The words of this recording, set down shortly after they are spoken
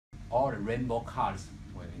all the rainbow colors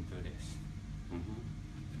will into this.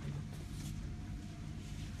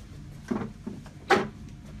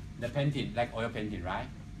 The painting, like oil painting, right?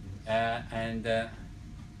 And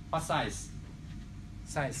what size?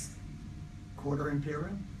 Size? Quarter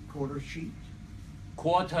imperial, quarter sheet.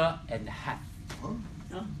 Quarter and half. Oh.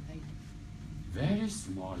 Oh, Very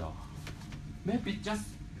small. Maybe just,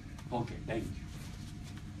 okay, thank you.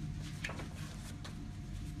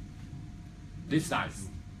 This size.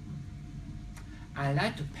 I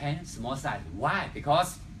like to paint small size. Why?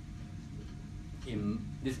 Because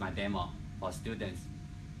this is my demo for students.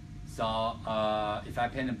 So if I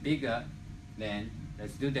paint a bigger, then the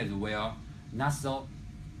students will not so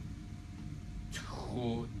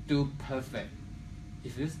to do perfect.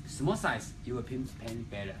 If it's small size, you will paint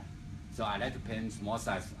better. So I like to paint small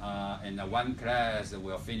size, and one class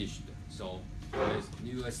will finish. So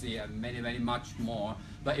you will see many much more.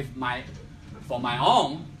 But if for my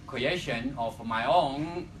own creation or for my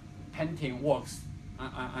own painting works,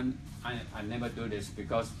 I never do this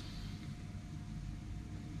because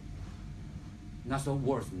not so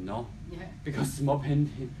worth, no? yeah. Because small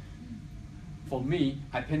painting, for me,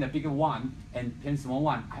 I paint a bigger one and paint small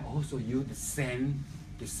one. I also use the same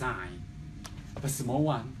design, but small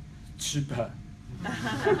one cheaper.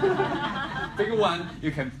 Bigger one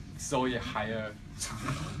you can sell it higher.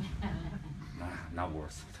 Not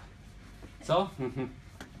worth it. So,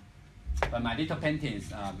 but my little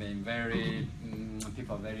paintings have been very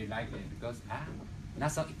people very like it because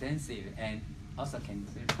not so expensive and also can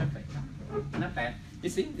see perfect. Not bad. You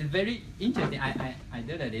see, it's very interesting. I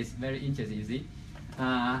do that. It's very interesting. You see,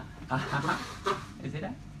 you see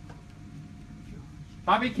that?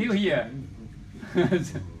 Barbecue here.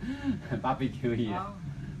 Barbecue here.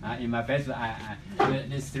 In my Facebook,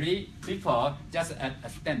 there's 3 people just a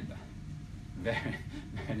stamp,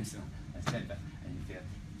 very small, a stamp, and you feel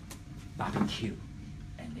barbecue,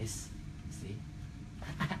 and this, see,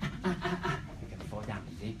 you can fall down,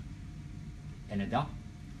 you see, and a dog,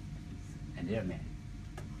 and there man,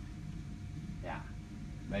 yeah,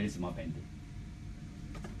 very small painting.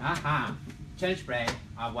 Change spray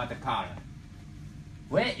watercolor.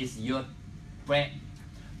 Where is your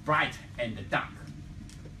bright and dark?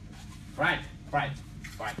 Bright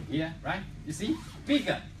here, right? You see,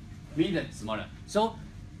 bigger, middle, smaller. So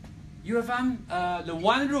you have found the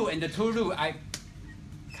 1 rule and the 2 rule I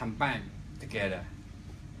combine together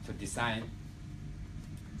to design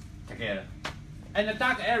together. And the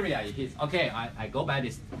dark area is okay. I go by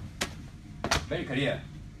this. Very clear.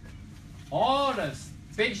 All the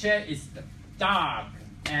big shade is dark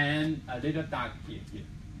and a little dark here.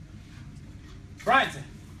 Bright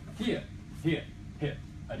here,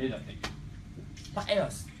 a little thing. What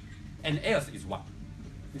else? And else is what?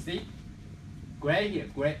 You see? Gray here,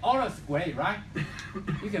 gray, all is gray, right?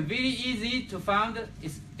 You can very easy to find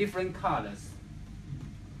it's different colors.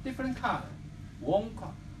 Different color. Warm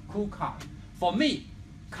color, cool color. For me,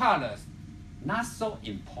 colors not so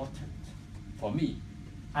important. For me,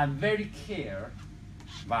 I'm very care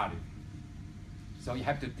value. So you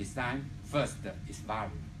have to design first is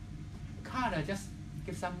value. Color just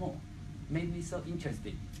give some more. Made me so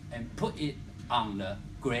interested and put it on the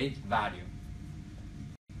great value.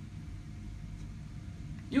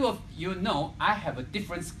 You know I have a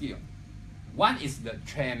different skill. One is the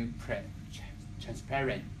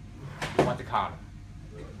transparent watercolor.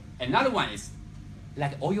 Another one is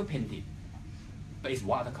like oil painting, but it's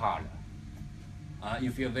watercolor.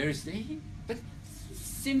 You feel very steady, but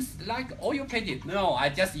seems like oil painting. No, I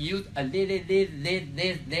just use a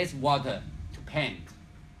little less water to paint.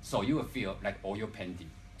 So you will feel like oil painting.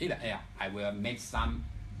 Yeah, I will make some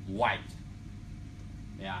white.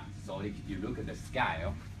 Yeah, so if you look at the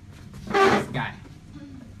sky,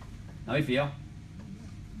 now you feel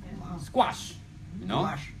squash, you know?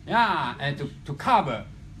 Squash. Yeah, and to cover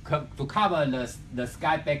the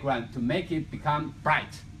sky background to make it become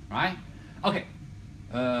bright, right? Okay,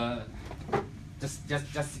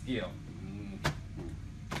 just skill.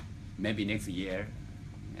 Maybe next year,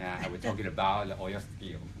 I will talking about the oil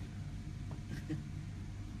skill.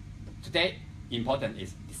 Today, important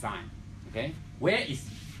is design. Okay, where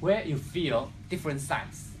you feel different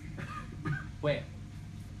size. Where?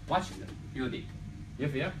 Watch the building. You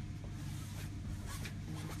feel?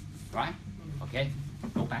 Right? Okay.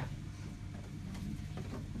 Go back.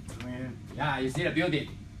 Yeah, you see the building.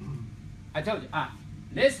 I told you.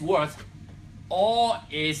 This was all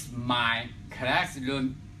is my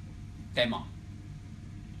classroom demo.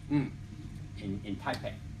 In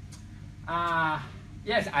Taipei.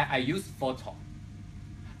 Yes, I use photo.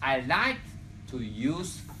 I like to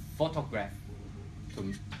use photograph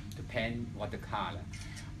to paint watercolor.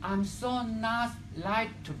 I'm so not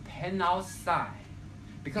like to paint outside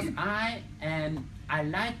because I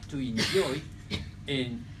like to enjoy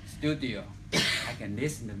in studio. I can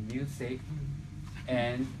listen to music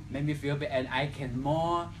and make me feel better, and I can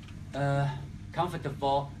more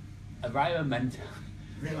comfortable environment.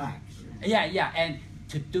 Relax. Yeah, and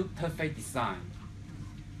to do perfect design.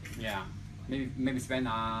 Yeah, maybe spend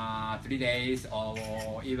 3 days or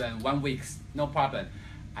even 1 week, no problem.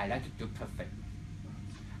 I like to do perfect.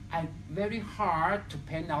 I very hard to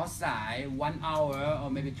paint outside 1 hour or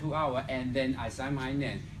maybe 2 hours and then I sign my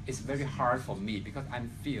name. It's very hard for me because I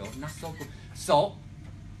feel not so good. So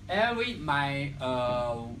every my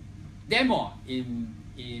demo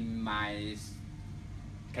in my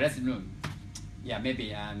classroom, yeah,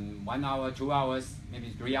 maybe 1 hour, 2 hours, maybe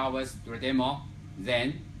 3 hours do a demo.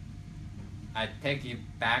 Then I take it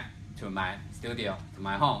back to my studio, to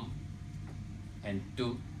my home, and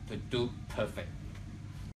do perfect.